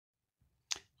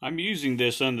I'm using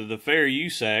this under the Fair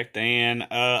Use Act, and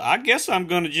I guess I'm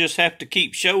going to just have to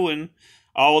keep showing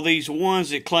all these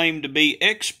ones that claim to be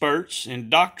experts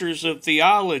and doctors of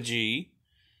theology.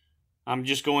 I'm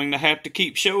just going to have to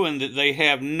keep showing that they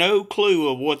have no clue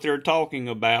of what they're talking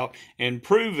about and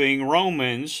proving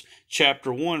Romans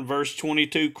chapter 1 verse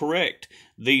 22 correct.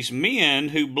 These men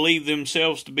who believe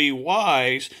themselves to be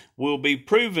wise will be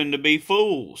proven to be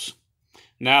fools.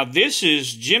 Now this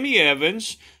is Jimmy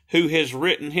Evans, who has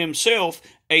written himself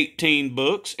 18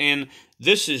 books, and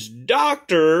this is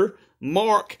Dr.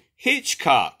 Mark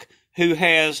Hitchcock, who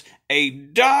has a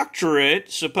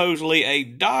doctorate, supposedly a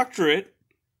doctorate,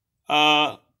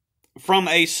 from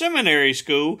a seminary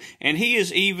school, and he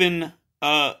has even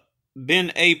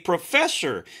been a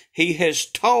professor. He has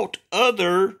taught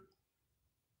other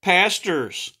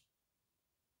pastors.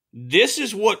 This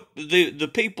is what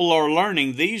the people are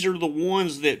learning. These are the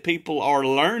ones that people are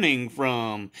learning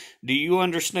from. Do you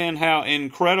understand how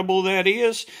incredible that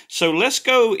is? So let's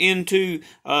go into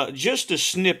just a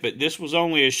snippet. This was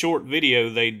only a short video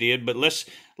they did, but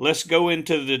let's go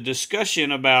into the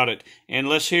discussion about it, and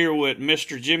let's hear what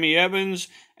Mr. Jimmy Evans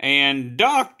and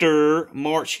Dr.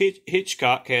 Mark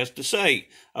Hitchcock has to say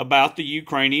about the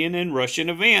Ukrainian and Russian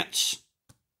events.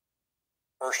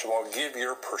 First of all, give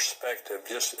your perspective,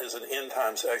 just as an end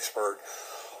times expert.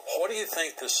 What do you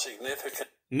think the significant...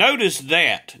 Notice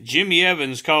that Jimmy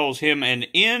Evans calls him an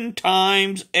end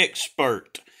times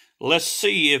expert. Let's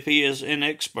see if he is an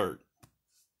expert.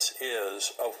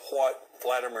 ...is of what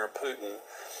Vladimir Putin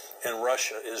and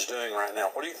Russia is doing right now.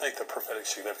 What do you think the prophetic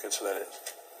significance of that is?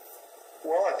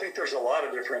 Well, I think there's a lot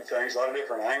of different things, a lot of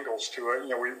different angles to it. You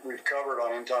know, we've covered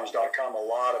on endtimes.com a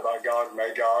lot about GOG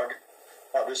MAGOG.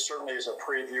 This certainly is a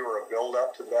preview or a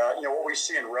build-up to that. You know, what we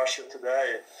see in Russia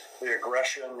today, the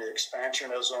aggression, the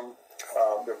expansionism,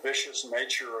 the vicious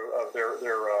nature of their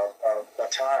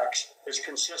attacks is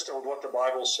consistent with what the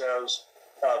Bible says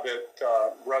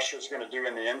that Russia is going to do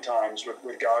in the end times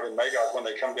with Gog and Magog when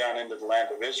they come down into the land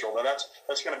of Israel. Now,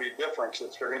 that's going to be different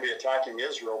because they're going to be attacking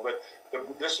Israel, but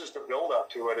this is the build-up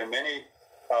to it, and many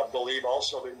believe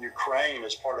also that Ukraine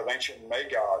is part of ancient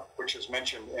Magog, which is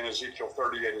mentioned in Ezekiel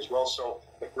 38 as well. So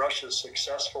if Russia is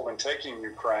successful in taking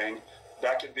Ukraine,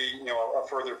 that could be, you know, a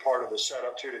further part of the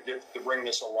setup too to bring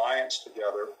this alliance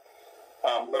together.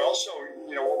 But also,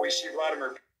 you know, what we see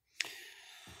Vladimir.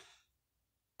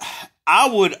 I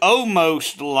would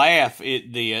almost laugh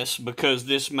at this because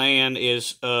this man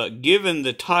is given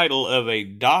the title of a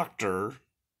doctor.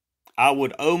 I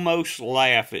would almost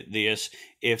laugh at this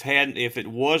if it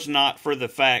was not for the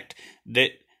fact that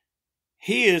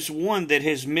he is one that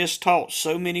has mistaught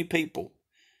so many people.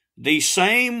 These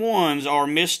same ones are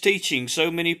misteaching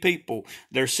so many people.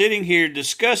 They're sitting here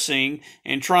discussing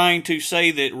and trying to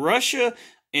say that Russia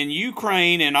and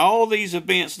Ukraine and all these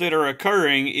events that are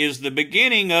occurring is the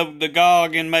beginning of the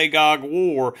Gog and Magog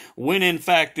war, when in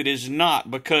fact it is not,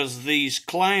 because these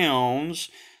clowns,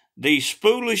 these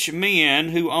foolish men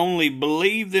who only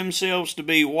believe themselves to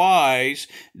be wise,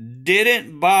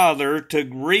 didn't bother to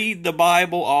read the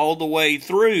Bible all the way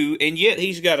through, and yet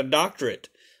he's got a doctorate.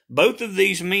 Both of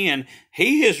these men,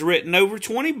 he has written over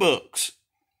 20 books.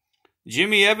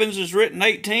 Jimmy Evans has written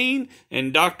 18,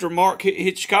 and Dr. Mark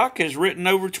Hitchcock has written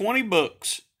over 20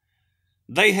 books.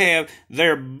 They're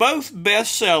both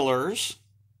bestsellers,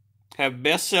 have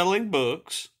best-selling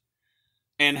books,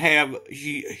 and have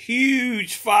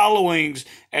huge followings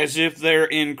as if they're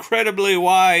incredibly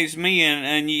wise men,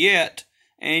 and yet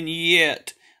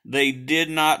they did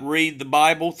not read the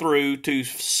Bible through to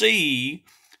see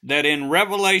that in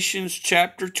Revelations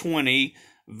chapter 20,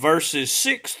 verses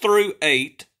 6 through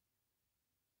 8,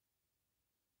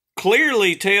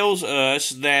 clearly tells us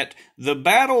that the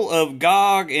battle of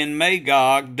Gog and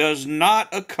Magog does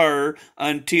not occur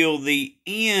until the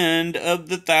end of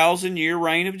the 1,000-year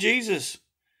reign of Jesus.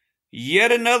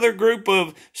 Yet another group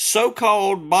of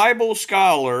so-called Bible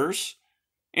scholars,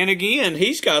 and again,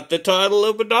 he's got the title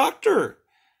of a doctor.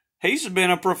 He's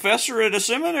been a professor at a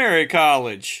seminary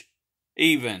college,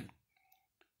 even,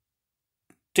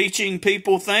 teaching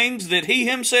people things that he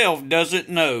himself doesn't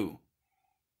know.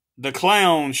 The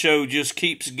clown show just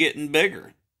keeps getting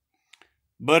bigger.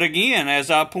 But again,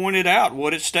 as I pointed out,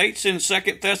 what it states in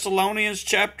 2 Thessalonians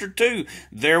chapter 2,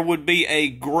 there would be a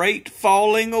great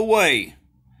falling away.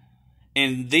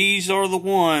 And these are the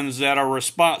ones that are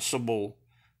responsible,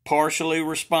 partially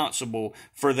responsible,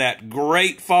 for that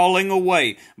great falling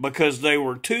away, because they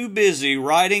were too busy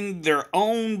writing their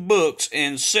own books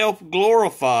and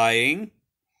self-glorifying,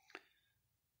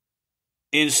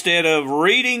 instead of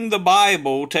reading the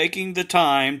Bible, taking the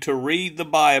time to read the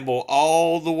Bible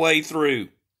all the way through.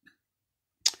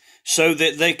 so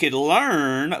that they could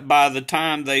learn by the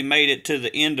time they made it to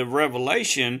the end of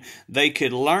Revelation, they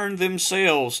could learn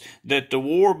themselves that the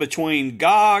war between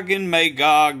Gog and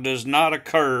Magog does not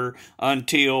occur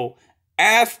until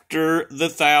after the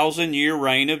 1,000-year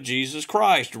reign of Jesus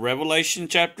Christ. Revelation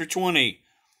chapter 20.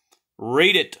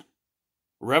 Read it.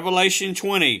 Revelation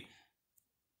 20,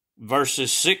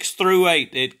 verses 6 through 8,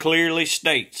 it clearly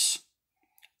states,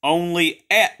 only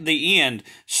at the end.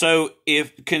 So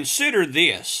consider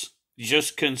this,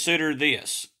 just consider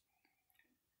this.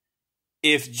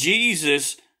 If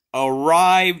Jesus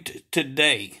arrived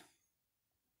today,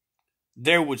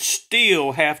 there would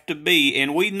still have to be,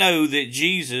 and we know that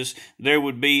Jesus, there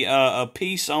would be a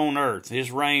peace on earth.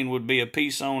 His reign would be a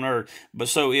peace on earth. But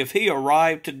so if he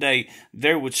arrived today,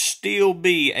 there would still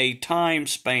be a time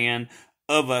span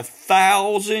of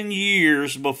 1,000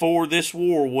 years before this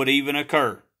war would even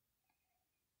occur.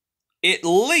 At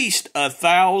least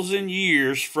 1,000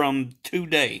 years from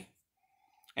today.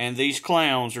 And these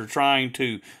clowns are trying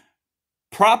to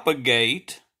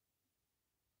propagate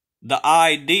the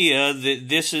idea that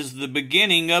this is the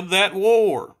beginning of that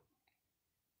war.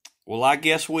 Well, I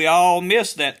guess we all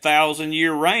missed that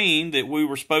 1,000-year reign that we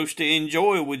were supposed to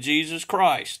enjoy with Jesus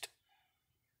Christ.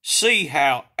 See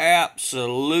how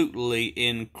absolutely,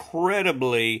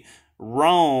 incredibly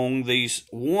wrong these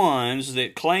ones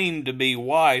that claim to be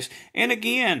wise. And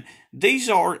again, these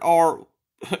are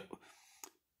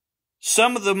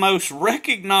some of the most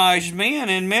recognized men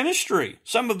in ministry.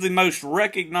 Some of the most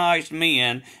recognized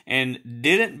men, and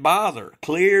didn't bother,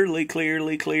 clearly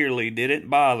didn't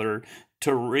bother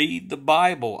to read the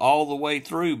Bible all the way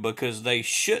through, because they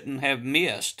shouldn't have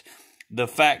missed the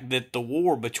fact that the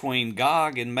war between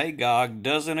Gog and Magog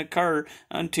doesn't occur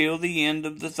until the end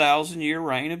of the 1,000-year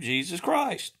reign of Jesus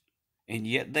Christ. And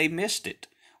yet they missed it,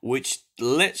 which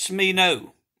lets me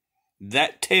know,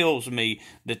 that tells me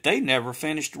that they never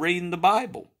finished reading the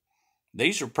Bible.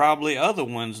 These are probably other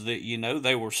ones that,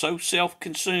 they were so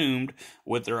self-consumed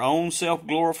with their own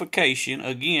self-glorification,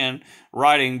 again,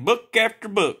 writing book after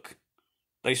book.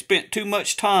 They spent too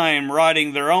much time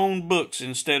writing their own books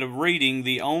instead of reading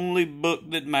the only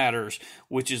book that matters,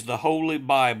 which is the Holy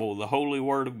Bible, the Holy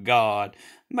Word of God.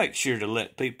 Make sure to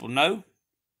let people know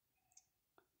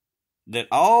that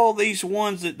all these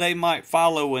ones that they might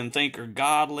follow and think are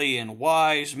godly and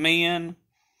wise men,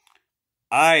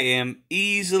 I am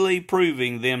easily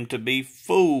proving them to be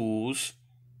fools,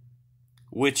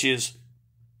 which is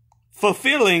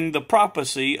fulfilling the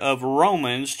prophecy of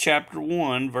Romans chapter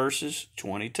 1, verses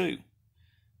 22.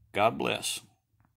 God bless.